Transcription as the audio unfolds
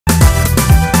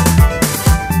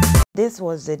This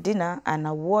was the dinner and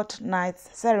award night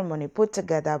ceremony put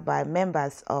together by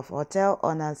members of Hotel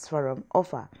Owners Forum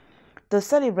HOFA to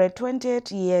celebrate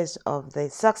 28 years of the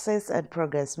success and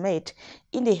progress made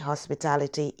in the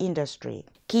hospitality industry.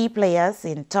 Key players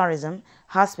in tourism,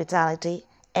 hospitality,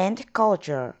 and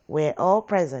culture were all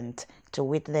present to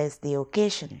witness the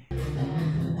occasion.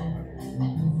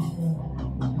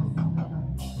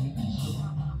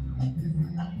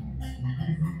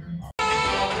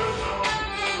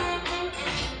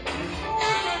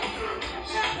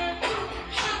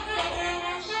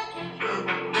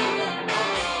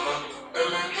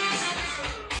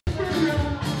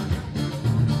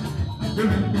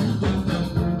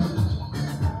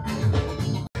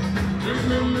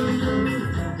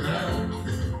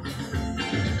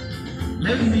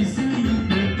 Let me see you.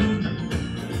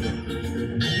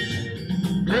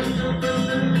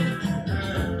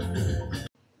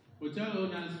 Hotel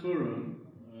Owners Forum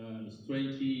is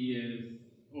 20 years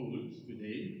old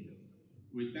today.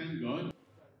 We thank God.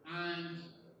 And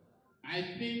I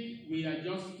think we are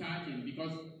just starting,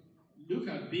 because look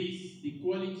at this, the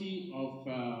quality of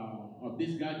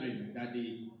this gathering that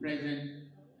the present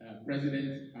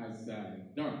president has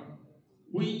done,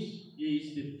 which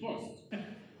is the first.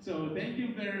 So thank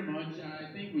you very much.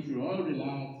 I think we should all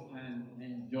relax and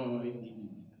enjoy the evening.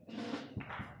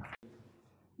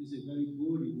 It's a very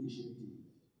bold initiative,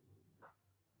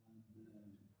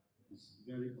 and it's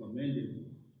very commendable.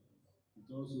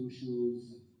 It also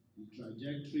shows the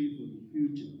trajectory for the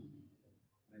future.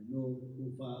 I know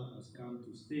HOFA has come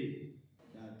to stay,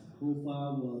 that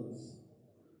HOFA was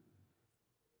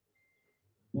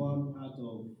born out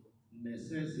of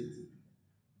necessity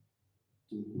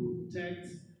to protect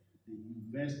the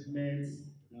investments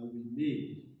that we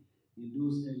made in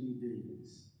those early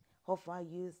days. HOFA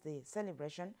used the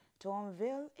celebration to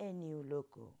unveil a new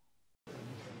logo.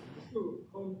 So,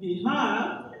 on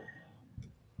behalf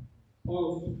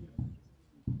of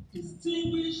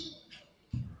distinguished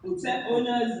hotel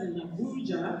owners in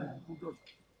Abuja,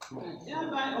 I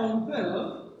hereby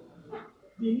unveil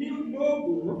the new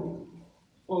logo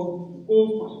of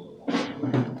HOFA.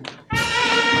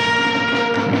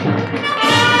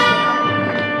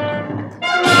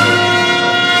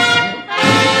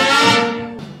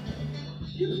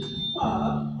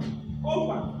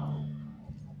 HOFA.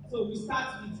 So we start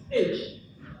with H.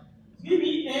 Give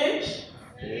me H.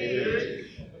 H.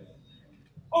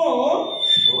 O.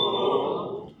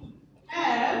 O.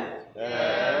 F.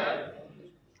 F.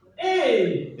 A.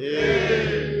 A.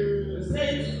 Say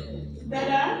it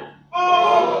together.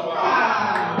 HOFA.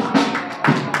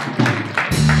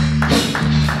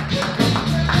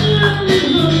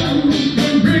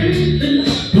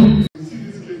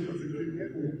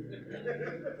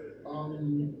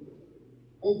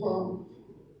 HOFA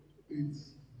is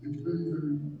a very,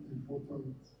 very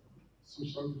important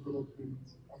social development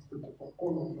aspect of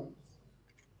all our lives.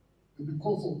 And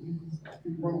because of this, I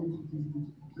think one or two things need to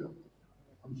be clear.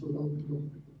 I'm sure that will be done.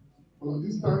 But at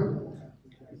this time,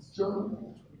 it's chairman,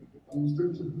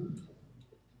 administrative,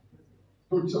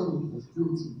 third chairman of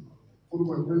DOT, followed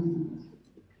by president,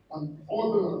 and all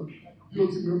the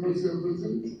DOT members here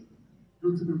present,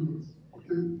 DOT members.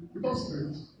 Okay? We don't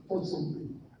select, touch something.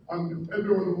 And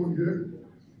everyone over here,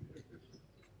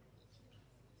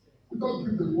 we don't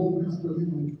give the world this very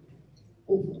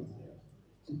over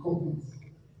to couples.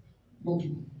 Not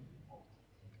me.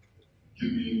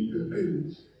 Give me the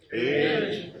age.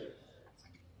 H.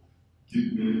 Give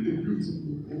me a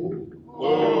beautiful O.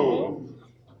 O.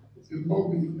 A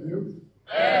lovely F.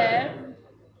 F.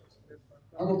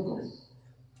 And of course,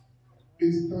 a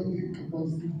standing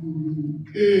capacity building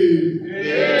A.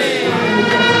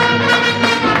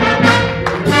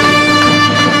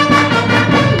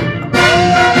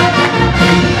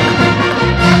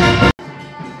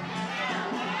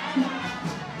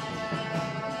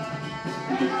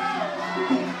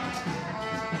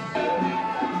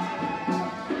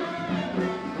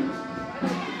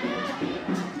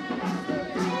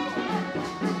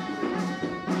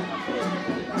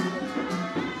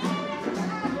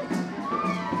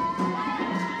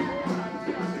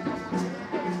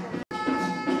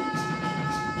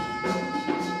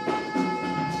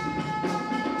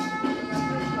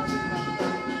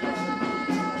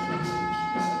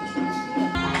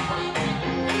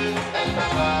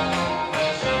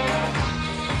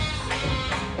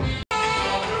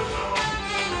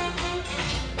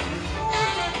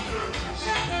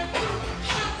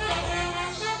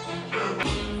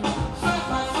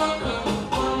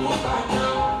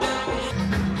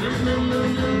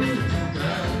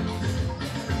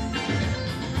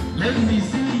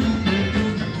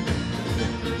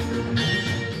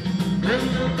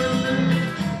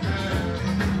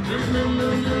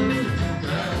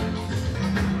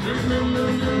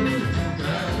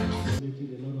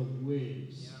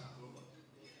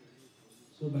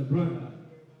 So my brother,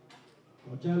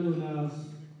 hotel owners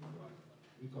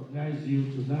recognize you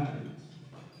tonight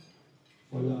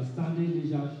for your outstanding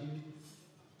leadership.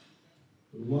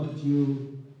 We want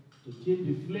you to keep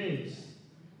the flames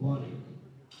burning.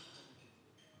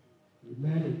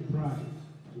 Remain in pride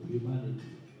to humanity.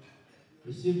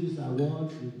 Receive this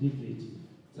award with dignity.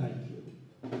 Thank you.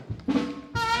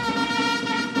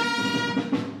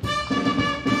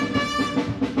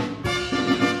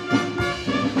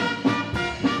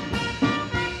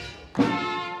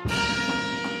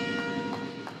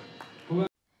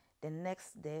 The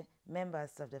next day,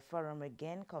 members of the forum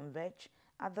again converged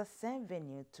at the same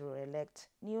venue to elect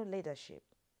new leadership.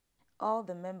 All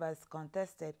the members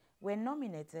contested were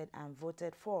nominated and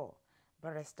voted for.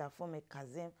 Barrister Fumi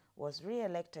Kazim was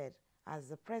re-elected as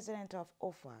the president of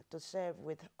HOFA to serve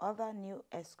with other new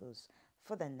ESCOs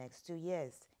for the next 2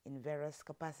 years in various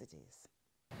capacities.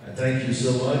 I thank you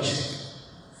so much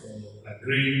for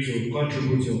agreeing to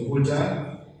contribute your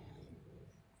quota.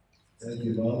 Thank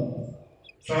you, Mom.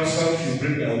 Transfer should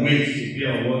bring their weight to be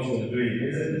on what we are doing,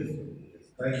 isn't it?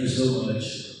 Thank you so much.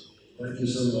 Thank you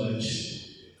so much.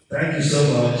 Thank you so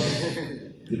much.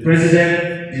 The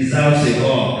president deserves a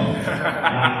call.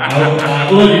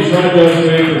 Our own is not just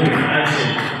going to be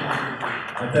action.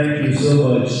 I thank you so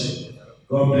much.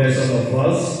 God bless all of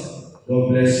us. God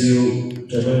bless you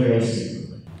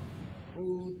tremendously.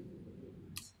 Who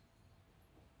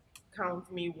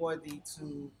count me worthy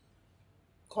to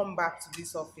come back to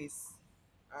this office.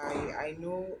 I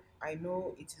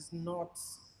know it is not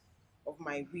of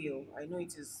my will. I know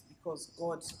it is because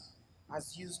God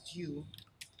has used you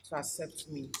to accept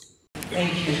me.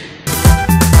 Thank you.